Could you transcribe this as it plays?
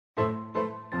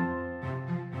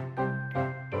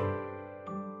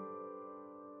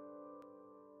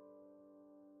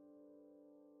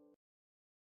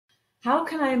How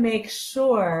can I make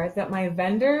sure that my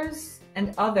vendors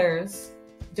and others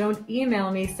don't email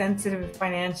me sensitive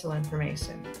financial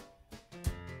information?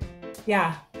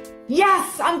 Yeah.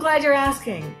 Yes, I'm glad you're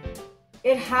asking.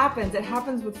 It happens. It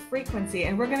happens with frequency.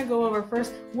 And we're going to go over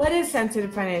first, what is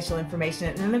sensitive financial information?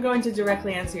 And then I'm going to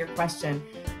directly answer your question.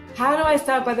 How do I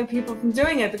stop other people from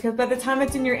doing it? Because by the time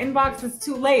it's in your inbox, it's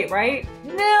too late, right?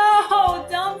 No,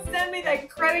 don't send me that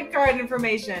credit card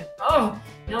information. Oh,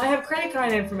 now I have credit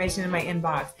card information in my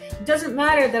inbox. It doesn't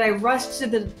matter that I rushed to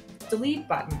the delete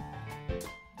button.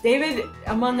 David,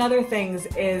 among other things,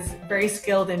 is very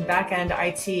skilled in back-end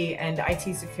IT and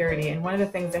IT security. And one of the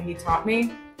things that he taught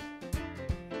me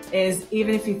is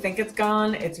even if you think it's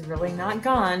gone, it's really not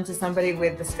gone to somebody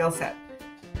with the skill set.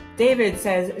 David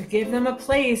says, give them a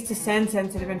place to send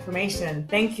sensitive information.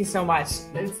 Thank you so much.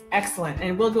 It's excellent.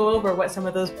 And we'll go over what some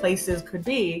of those places could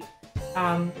be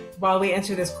while we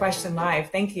answer this question live.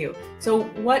 Thank you. So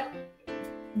what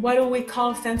do we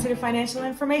call sensitive financial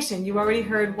information? You already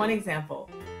heard one example,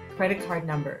 credit card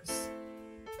numbers.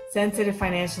 Sensitive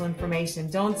financial information,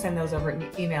 don't send those over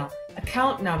email.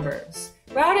 Account numbers.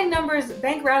 Routing numbers,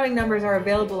 bank routing numbers are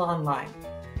available online.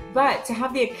 But to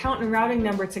have the account and routing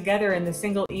number together in the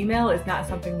single email is not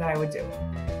something that I would do.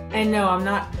 And no,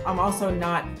 I'm also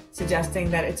not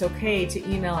suggesting that it's okay to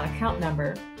email an account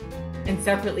number and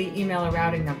separately email a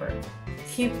routing number.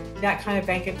 Keep that kind of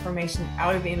bank information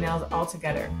out of emails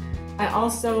altogether. I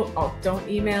also don't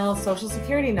email social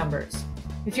security numbers.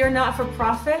 If you're not for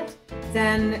profit,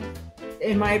 then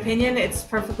in my opinion, it's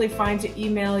perfectly fine to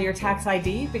email your tax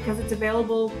ID because it's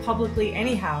available publicly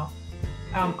anyhow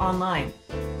online.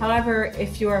 However,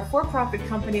 if you're a for-profit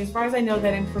company, as far as I know,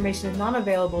 that information is not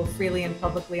available freely and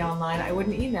publicly online, I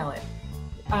wouldn't email it.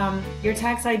 Your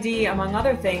tax ID, among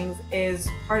other things, is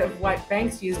part of what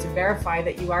banks use to verify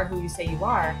that you are who you say you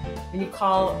are, and you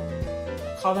call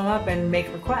them up and make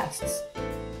requests.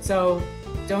 So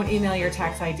don't email your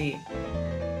tax ID.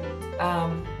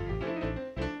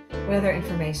 What other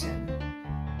information?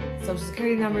 Social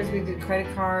security numbers, we did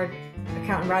credit card,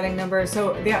 account and routing number.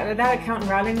 So that account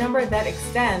and routing number, that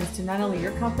extends to not only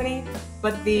your company,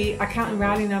 but the account and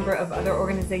routing number of other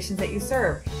organizations that you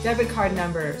serve. Debit card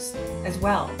numbers as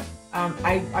well.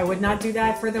 I would not do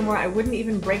that. Furthermore, I wouldn't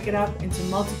even break it up into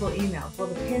multiple emails. Well,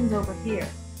 the pin's over here.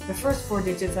 The first 4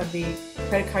 digits of the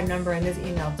credit card number in this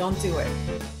email, don't do it.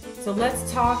 So let's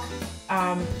talk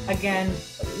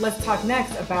let's talk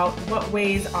next about what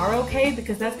ways are okay,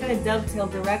 because that's going to dovetail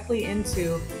directly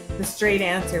into the straight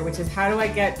answer, which is how do I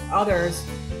get others,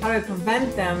 how do I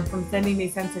prevent them from sending me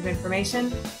sensitive information?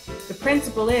 The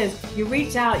principle is you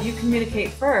reach out, you communicate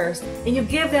first, and you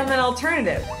give them an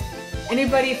alternative.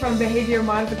 Anybody from behavior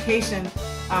modification,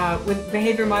 with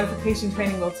behavior modification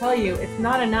training will tell you it's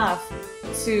not enough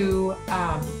to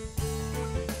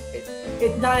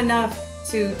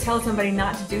tell somebody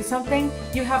not to do something.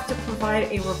 You have to provide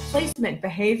a replacement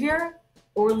behavior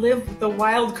or live the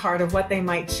wild card of what they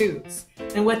might choose.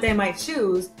 And what they might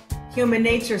choose, human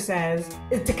nature says,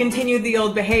 is to continue the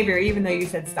old behavior even though you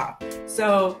said stop.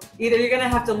 So either you're going to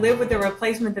have to live with the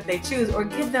replacement that they choose or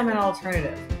give them an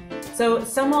alternative. So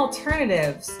some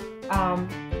alternatives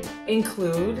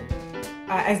include,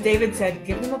 as David said,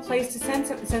 give them a place to send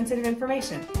sensitive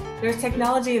information. There's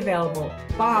technology available,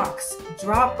 Box,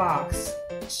 Dropbox,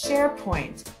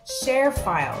 SharePoint,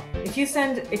 ShareFile.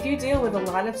 If you deal with a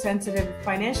lot of sensitive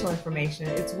financial information,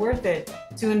 it's worth it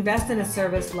to invest in a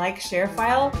service like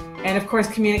ShareFile and of course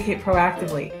communicate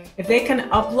proactively. If they can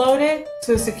upload it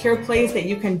to a secure place that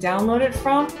you can download it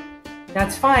from,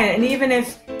 that's fine. And even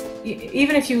if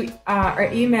you are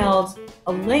emailed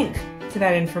a link to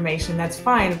that information, that's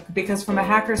fine, because from a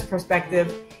hacker's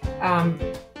perspective,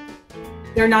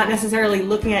 they're not necessarily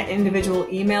looking at individual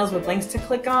emails with links to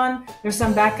click on. There's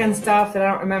some back-end stuff that I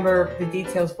don't remember the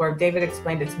details for. David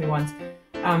explained it to me once.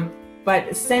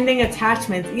 But sending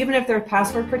attachments, even if they're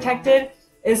password protected,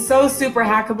 is so super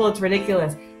hackable, it's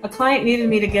ridiculous. A client needed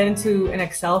me to get into an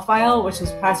Excel file, which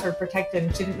was password protected,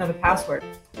 and she didn't know the password.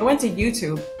 I went to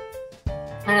YouTube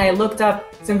and I looked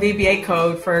up some VBA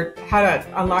code for how to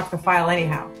unlock the file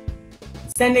anyhow.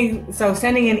 Sending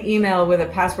an email with a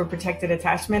password protected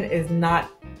attachment is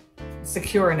not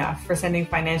secure enough for sending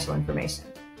financial information.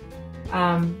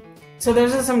 So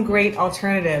those are some great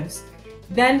alternatives.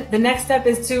 Then the next step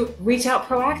is to reach out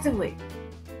proactively.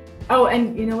 Oh,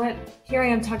 and you know what? Here I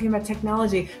am talking about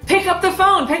technology. Pick up the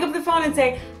phone and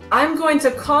say, I'm going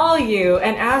to call you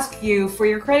and ask you for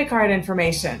your credit card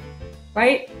information,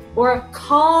 right? Or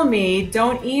call me,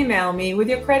 don't email me with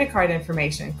your credit card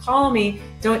information. Call me,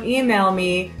 don't email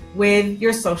me with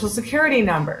your social security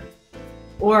number.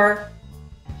 Or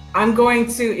I'm going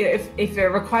to, if it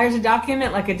requires a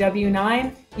document like a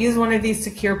W-9, use one of these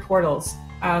secure portals,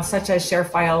 such as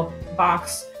ShareFile,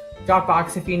 Box,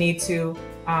 Dropbox if you need to,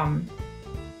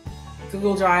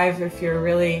 Google Drive if you're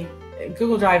really,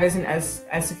 Google Drive isn't as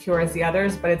secure as the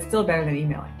others, but it's still better than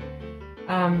emailing.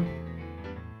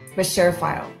 But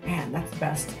ShareFile, man, that's the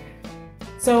best.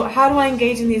 So how do I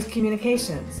engage in these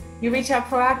communications? You reach out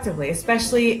proactively,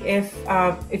 especially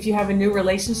if you have a new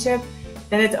relationship,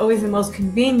 then it's always the most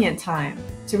convenient time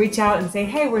to reach out and say,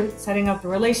 hey, we're setting up the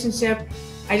relationship.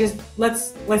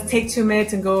 Let's take 2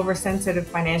 minutes and go over sensitive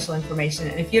financial information.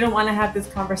 And if you don't want to have this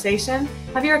conversation,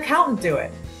 have your accountant do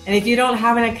it. And if you don't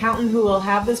have an accountant who will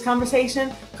have this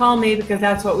conversation, call me, because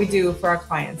that's what we do for our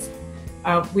clients.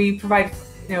 We provide,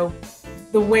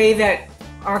 the way that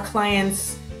our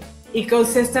clients'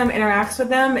 ecosystem interacts with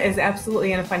them is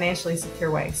absolutely in a financially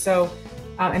secure way. So,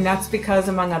 and that's because,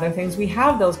 among other things, we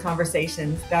have those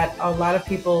conversations that a lot of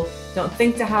people don't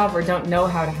think to have or don't know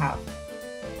how to have.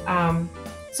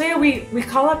 So yeah, we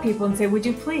call up people and say, would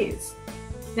you please?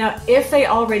 Now, if they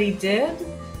already did,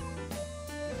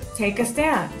 take a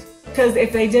stand. Because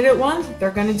if they did it once,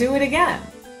 they're going to do it again.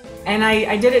 And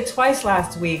I did it twice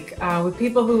last week with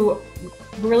people who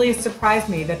really surprised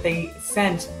me that they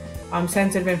sent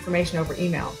sensitive information over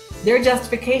email. Their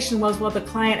justification was, well, the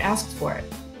client asked for it.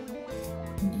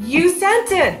 You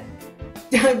sent it.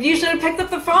 You should have picked up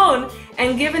the phone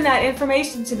and given that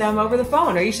information to them over the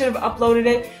phone, or you should have uploaded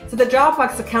it to the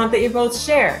Dropbox account that you both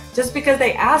share. Just because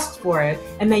they asked for it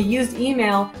and they used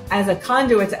email as a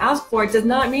conduit to ask for it does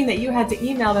not mean that you had to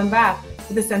email them back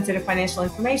with the sensitive financial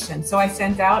information. So I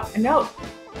sent out a note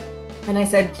and I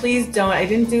said, please don't, I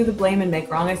didn't do the blame and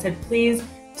make wrong. I said, please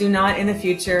do not in the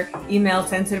future email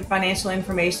sensitive financial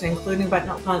information, including but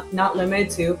not limited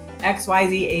to X, Y,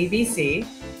 Z, A, B, C.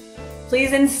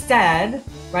 Please instead,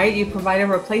 right, you provide a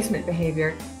replacement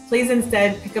behavior. Please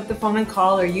instead pick up the phone and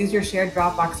call or use your shared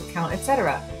Dropbox account,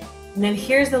 etc. And then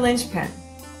here's the linchpin,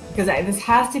 because this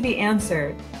has to be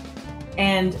answered.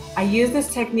 And I use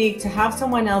this technique to have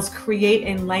someone else create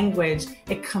in language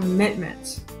a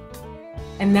commitment.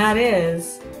 And that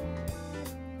is,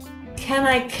 can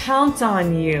I count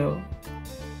on you?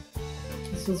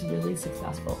 This was really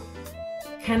successful.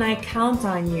 Can I count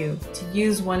on you to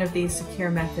use one of these secure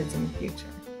methods in the future?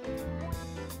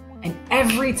 And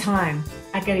every time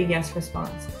I get a yes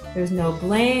response. There's no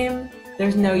blame,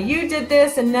 there's no you did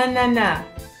this and nah.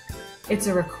 It's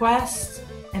a request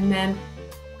and then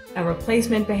a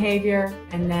replacement behavior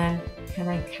and then can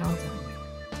I count on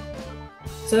you?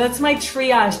 So that's my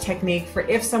triage technique for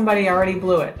if somebody already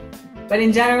blew it. But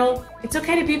in general, it's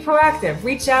okay to be proactive.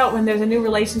 Reach out when there's a new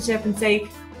relationship and say,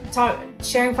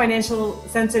 sharing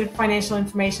sensitive financial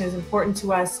information is important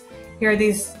to us. Here are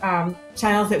these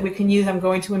channels that we can use. I'm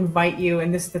going to invite you,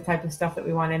 and this is the type of stuff that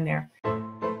we want in there.